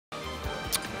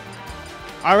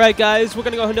All right, guys, we're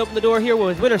going to go ahead and open the door here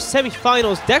with winner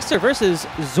semifinals, Dexter versus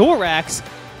Xorax,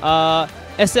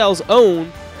 SL's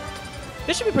own.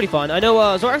 This should be pretty fun. I know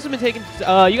Xorax has been taking, you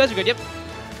guys are good, yep.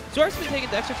 Xorax has been taking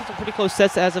Dexter to some pretty close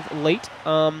sets as of late,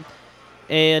 and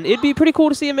it'd be pretty cool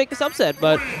to see him make this upset,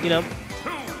 but, you know,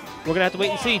 we're going to have to wait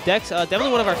and see. Dex,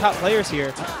 definitely one of our top players here,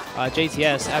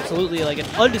 JTS, absolutely like an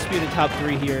undisputed top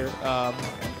 3 here,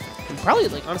 and probably,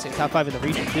 like, honestly, top 5 in the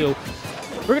region, too.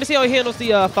 We're going to see how he handles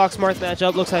the Fox Marth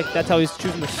matchup. Looks like that's how he's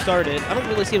choosing to start it. I don't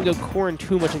really see him go Corrin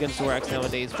too much against Xorax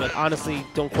nowadays, but honestly,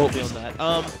 don't quote me on that.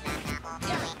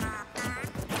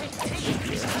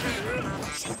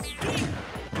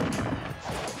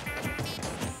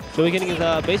 So we're getting his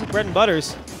basic bread and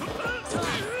butters.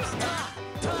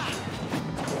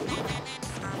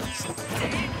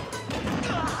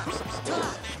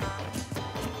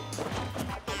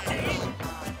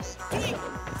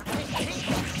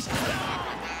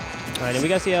 All right, and we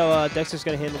got to see how Dexter's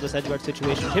going to handle this edge guard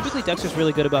situation. Typically, Dexter's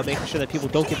really good about making sure that people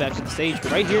don't get back to the stage.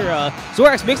 But right here,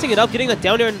 Xorax mixing it up, getting that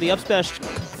down air into the up smash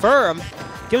firm.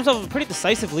 Give himself a pretty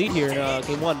decisive lead here in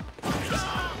game 1.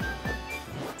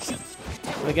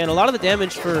 And again, a lot of the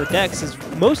damage for Dex is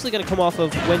mostly going to come off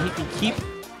of when he can keep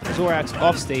Xorax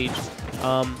off stage.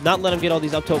 Not let him get all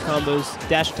these up tilt combos,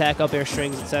 dash attack, up air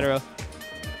strings, etc.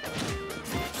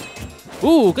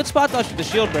 Ooh, good spot dodge for the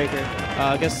shield breaker.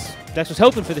 I guess Dex was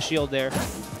hoping for the shield there.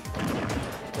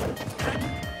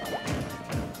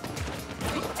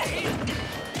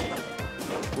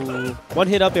 Ooh, one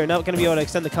hit up there, not going to be able to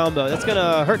extend the combo. That's going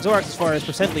to hurt Xorax as far as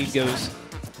percent lead goes.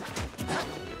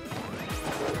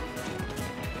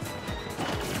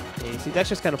 Yeah, you see,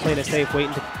 Dexter's kind of playing it safe,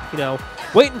 waiting to, you know,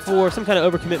 waiting for some kind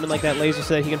of overcommitment like that laser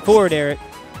so that he can forward air it.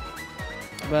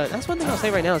 But that's one thing I'll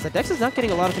say right now is that Dex is not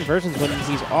getting a lot of conversions when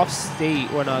he's off stage,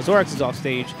 when Xorax is off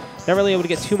stage. Not really able to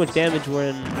get too much damage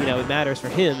when, you know, it matters for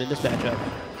him in this matchup.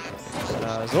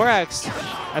 But, Xorax,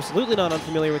 absolutely not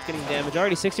unfamiliar with getting damage.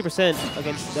 Already 60%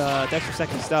 against Dexter's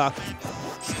second stock.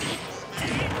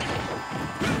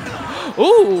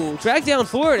 Ooh, drag down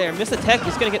forward air, missed the tech.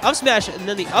 He's going to get up smash and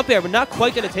then the up air, but not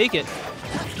quite going to take it.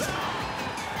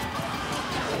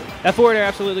 That forward air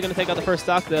absolutely going to take out the first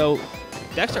stock, though.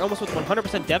 Dexter almost with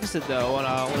 100% deficit, though,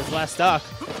 on his last stock.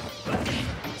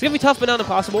 It's going to be tough, but not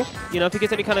impossible. You know, if he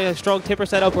gets any kind of strong tipper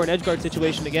setup or an edge guard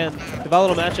situation, again, the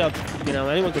volatile matchup, you know,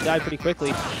 anyone could die pretty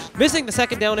quickly. Missing the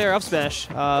second down air up smash.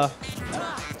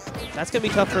 That's going to be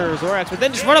tough for Xorax, but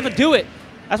then just run up and do it.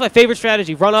 That's my favorite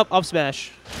strategy, run up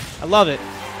smash. I love it.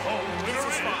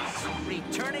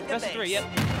 Best of 3, yep.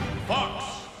 Fox.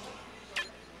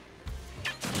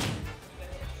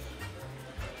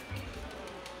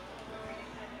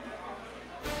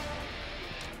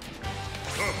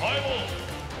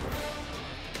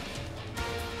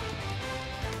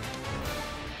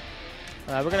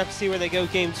 We're going to have to see where they go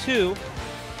game 2.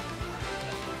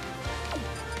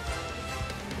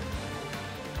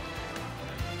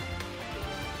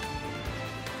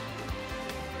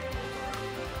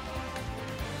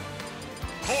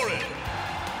 Corrin.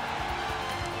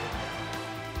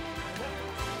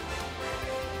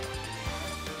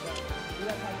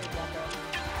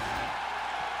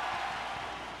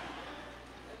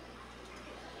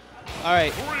 All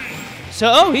right.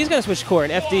 So, oh, he's going to switch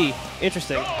Corrin, FD.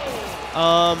 Interesting.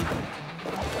 Kind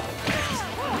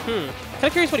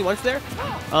of curious what he wants there.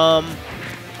 I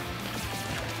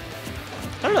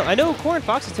don't know. I know Corrin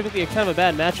Fox is typically a kind of a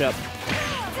bad matchup.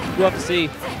 We'll have to see.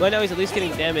 Right now he's at least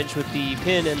getting damage with the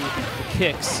pin and the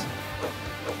kicks.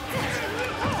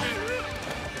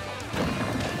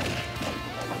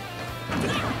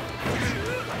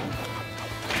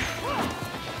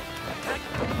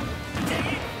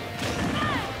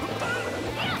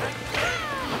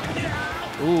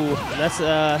 Ooh, that's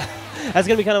going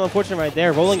to be kind of unfortunate right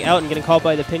there. Rolling out and getting caught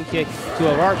by the pin kick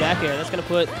to a raw back air. That's going to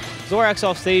put Xorax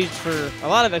off stage for a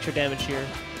lot of extra damage here.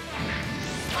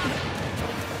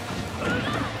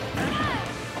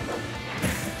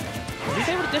 He's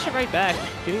able to dish it right back,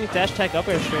 getting his dash attack up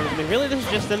air strings. I mean, really, this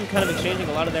is just them kind of exchanging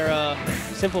a lot of their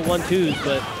simple 1-2s,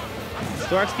 but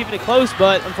Xorax keeping it close,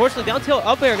 but unfortunately, down tilt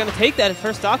up air going to take that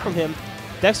first stock from him.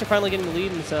 Dexter finally getting the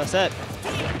lead in this set.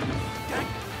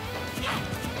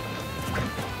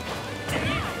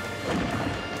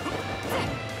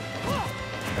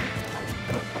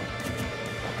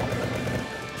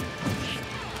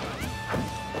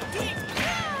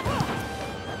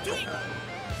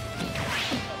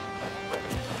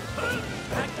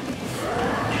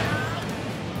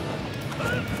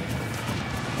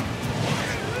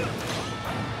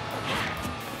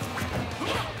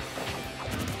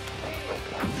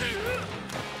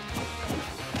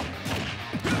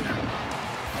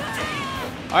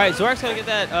 All right, Xorax gonna get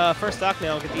that first stock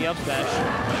now. Get the up smash.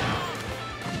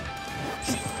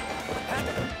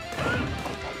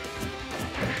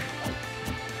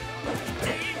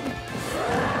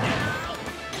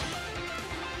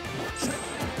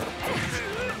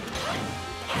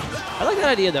 I like that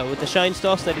idea, though, with the shine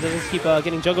stuff, so that he doesn't keep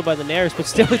getting juggled by the nairs, but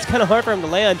still, it's kind of hard for him to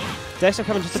land. Dexter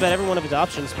coming just about every one of his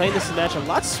options, playing this match a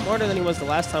lot smarter than he was the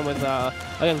last time with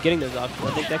again, getting those options.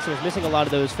 I think Dexter was missing a lot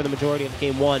of those for the majority of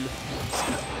Game 1.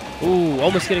 Ooh,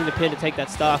 almost getting the pin to take that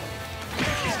stock.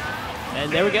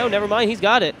 And there we go. Never mind. He's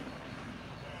got it.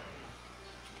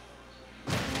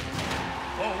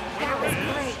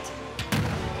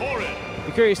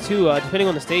 I'm curious, too, depending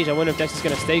on the stage, I wonder if Dexter's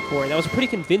going to stay Corrin. That was a pretty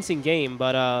convincing game,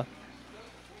 but I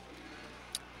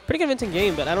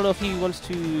don't know if he wants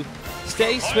to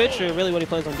stay, switch, or really what he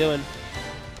plans on doing.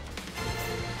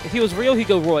 If he was real, he'd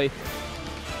go Roy.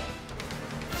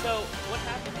 So, what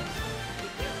happened is,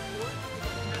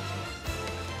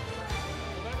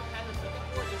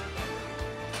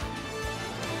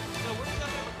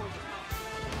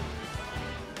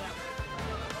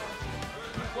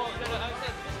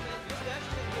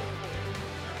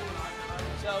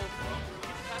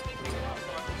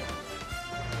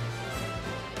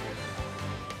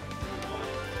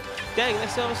 dang, they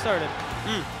still haven't started.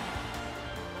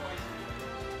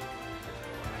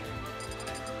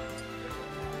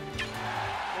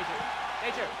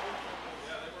 Nature.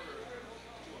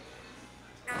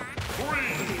 3,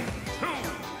 2,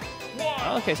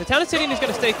 1. Okay, so Town and City is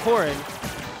going to stay Corrin.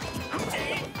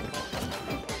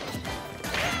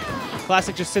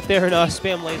 Classic, just sit there and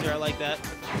spam laser. I like that.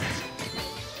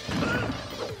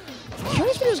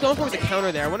 Curious what he was going for with the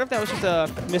counter there. I wonder if that was just a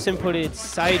misinputted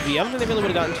side B. I don't think they really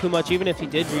would have gotten too much, even if he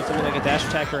did read something like a dash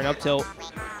attack or an up tilt.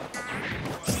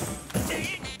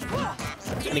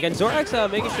 And again,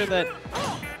 Xorax making sure that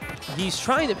he's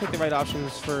trying to pick the right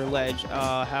options for ledge.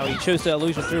 How he chose to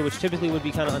illusion through, which typically would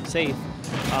be kind of unsafe.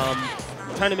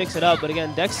 Trying to mix it up, but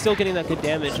again, Dex still getting that good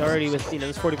damage already with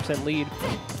this 40% lead.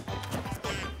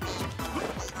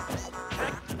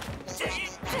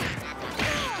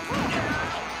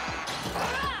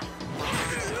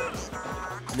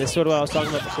 And this is sort of what I was talking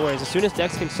about before, is as soon as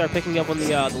Dex can start picking up on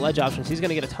the ledge options, he's going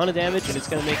to get a ton of damage, and it's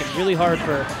going to make it really hard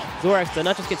for Xorax to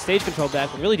not just get stage control back,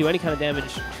 but really do any kind of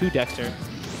damage to Dexter.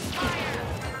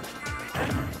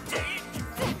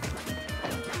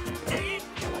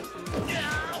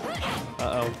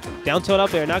 Uh-oh. Down tilt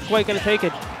up there, not quite going to take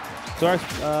it.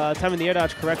 Xorax timing the air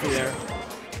dodge correctly there.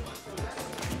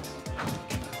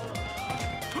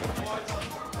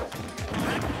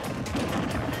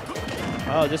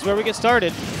 Oh, this is where we get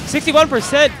started.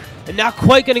 61%, and not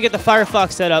quite going to get the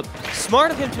Firefox set up. Smart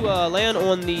of him to land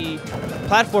on the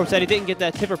platform so that he didn't get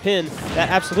that tipper pin. That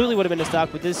absolutely would have been a stock,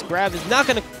 but this grab is not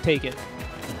going to take it.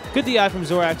 Good DI from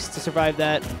Xorax to survive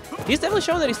that. He's definitely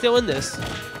showing that he's still in this.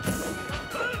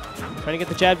 Trying to get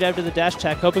the jab to the dash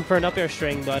attack, hoping for an up air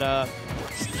string, but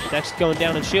Dex going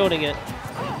down and shielding it.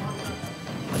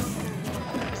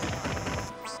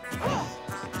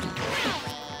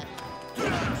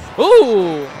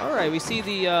 Ooh! Alright, we see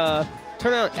the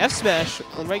turnaround F smash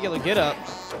on regular get up.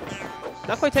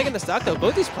 Not quite taking the stock though.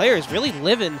 Both these players really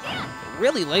living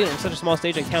really late on such a small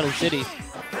stage in Town City.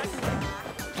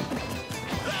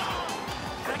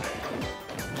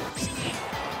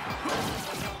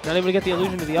 Not able to get the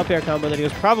illusion to the up air combo that he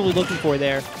was probably looking for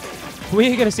there. We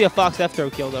are going to see a Fox F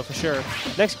throw kill though for sure.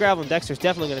 Next grab on Dexter's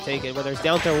definitely going to take it, whether it's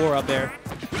down throw or up air.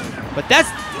 But that's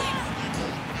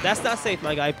not safe,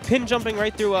 my guy. Pin jumping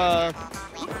right through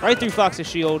Fox's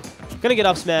shield. Gonna get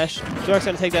up smash. Xorax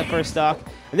gonna take that first stock.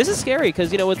 And this is scary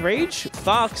because, with Rage,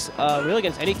 Fox, really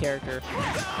against any character,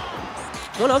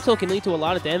 one up tilt can lead to a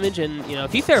lot of damage. And,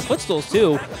 if he fair footstools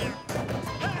too,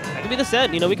 that could be the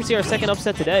set. We could see our second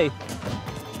upset today.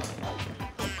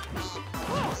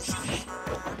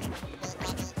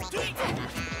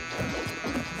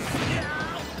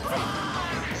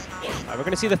 We're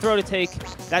going to see the throw to take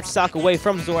that stock away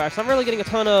from Xorax. I'm really getting a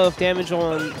ton of damage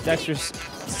on Dexter's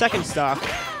second stock.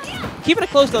 Keeping it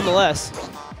close nonetheless.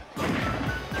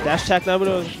 Dash attack not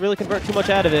able to really convert too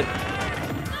much out of it.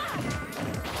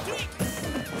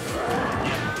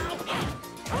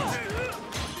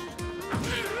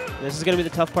 This is going to be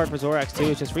the tough part for Xorax too.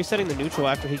 It's just resetting the neutral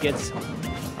after he gets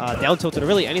down tilted or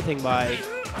really anything by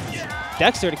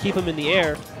Dexter to keep him in the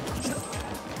air.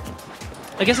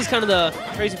 I guess it's kind of the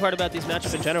crazy part about these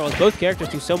matchups in general is both characters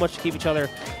do so much to keep each other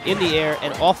in the air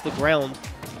and off the ground.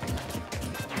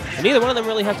 And neither one of them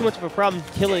really have too much of a problem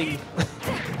killing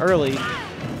early.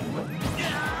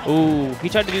 Ooh, he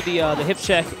tried to do the hip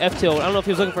check F tilt. I don't know if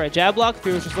he was looking for a jab block, if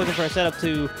he was just looking for a setup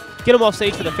to get him off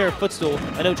stage for the fair footstool.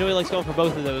 I know Joey likes going for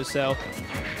both of those, so.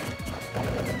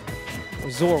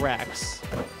 Xorax.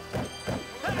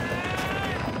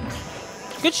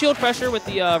 Good shield pressure with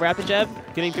the rapid jab,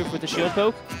 getting through with the shield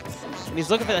poke. And he's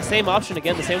looking for that same option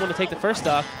again, the same one to take the first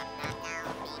stock.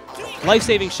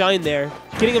 Life-saving shine there.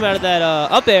 Getting him out of that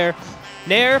up air.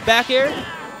 Nair, back air.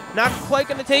 Not quite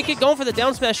going to take it. Going for the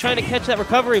down smash, trying to catch that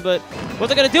recovery, but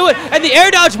wasn't going to do it. And the air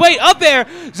dodge, wait, up air.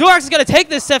 Xorax is going to take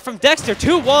this set from Dexter,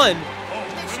 2-1.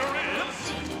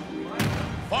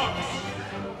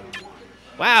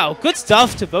 Wow, good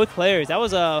stuff to both players. That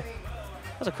was a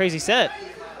crazy set.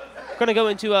 We're going to go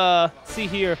into, see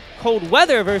here, Cold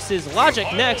Weather versus Logic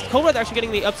next. Cold Weather actually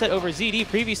getting the upset over ZD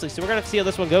previously, so we're going to see how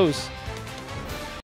this one goes.